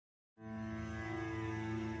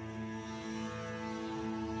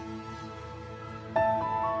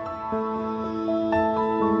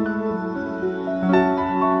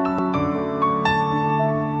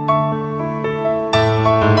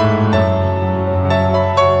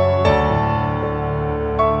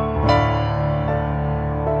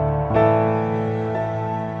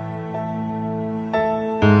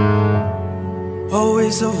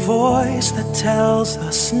tells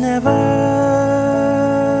us never.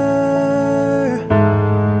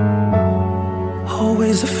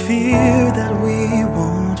 Always a fear that we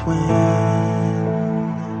won't win.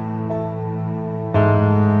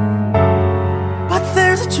 But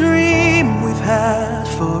there's a dream we've had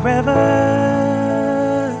forever.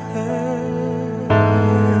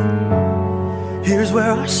 Here's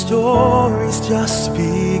where our stories just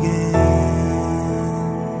begin.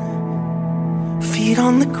 Feet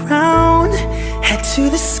on the ground, head to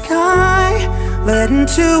the sky. Let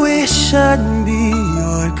intuition be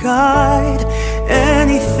your guide.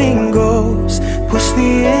 Anything goes, push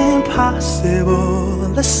the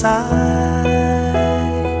impossible aside.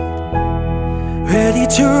 Ready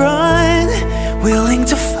to run, willing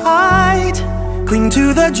to fight. Cling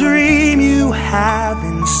to the dream you have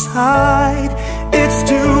inside. It's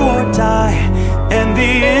do or die, and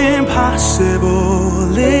the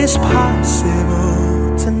impossible is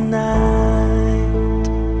possible tonight.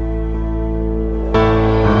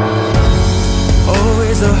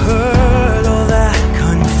 Always a hurdle that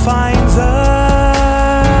confines us.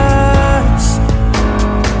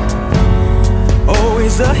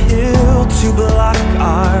 Always a hill to block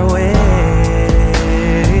our way.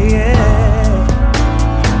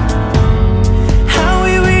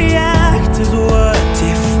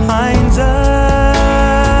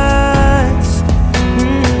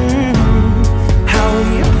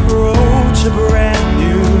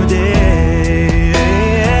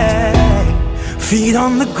 Feet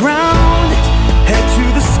on the ground, head to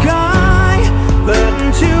the sky. Let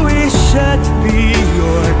intuition be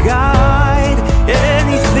your guide.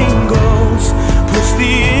 Anything goes, push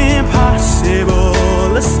the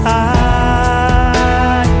impossible aside.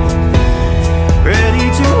 Ready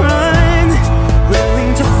to run,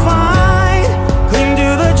 willing to fight. Cling to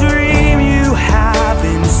the dream you have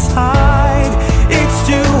inside. It's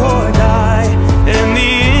do or die, and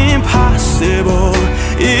the impossible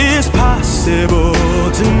is possible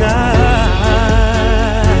tonight.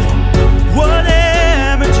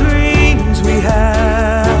 Whatever dreams we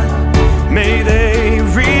have, may they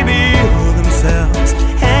reveal themselves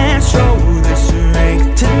and show their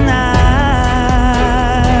strength tonight.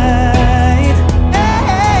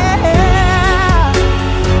 Yeah.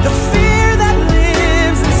 The fear that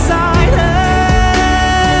lives inside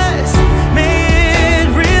us, may it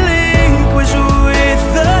relinquish with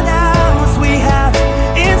the doubts we have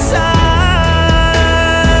inside.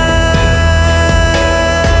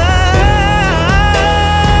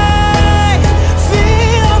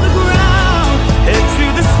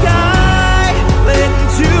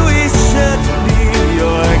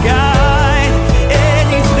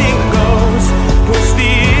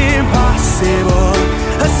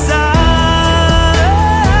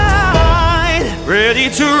 Ready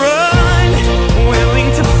to run, willing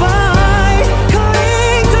to fight.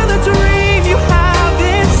 Cling to the dream you have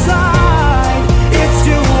inside. It's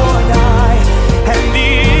do or die, and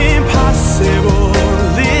the impossible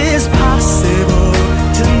is possible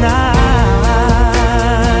tonight.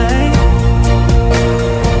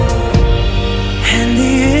 And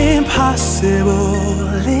the impossible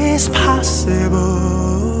is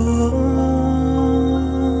possible.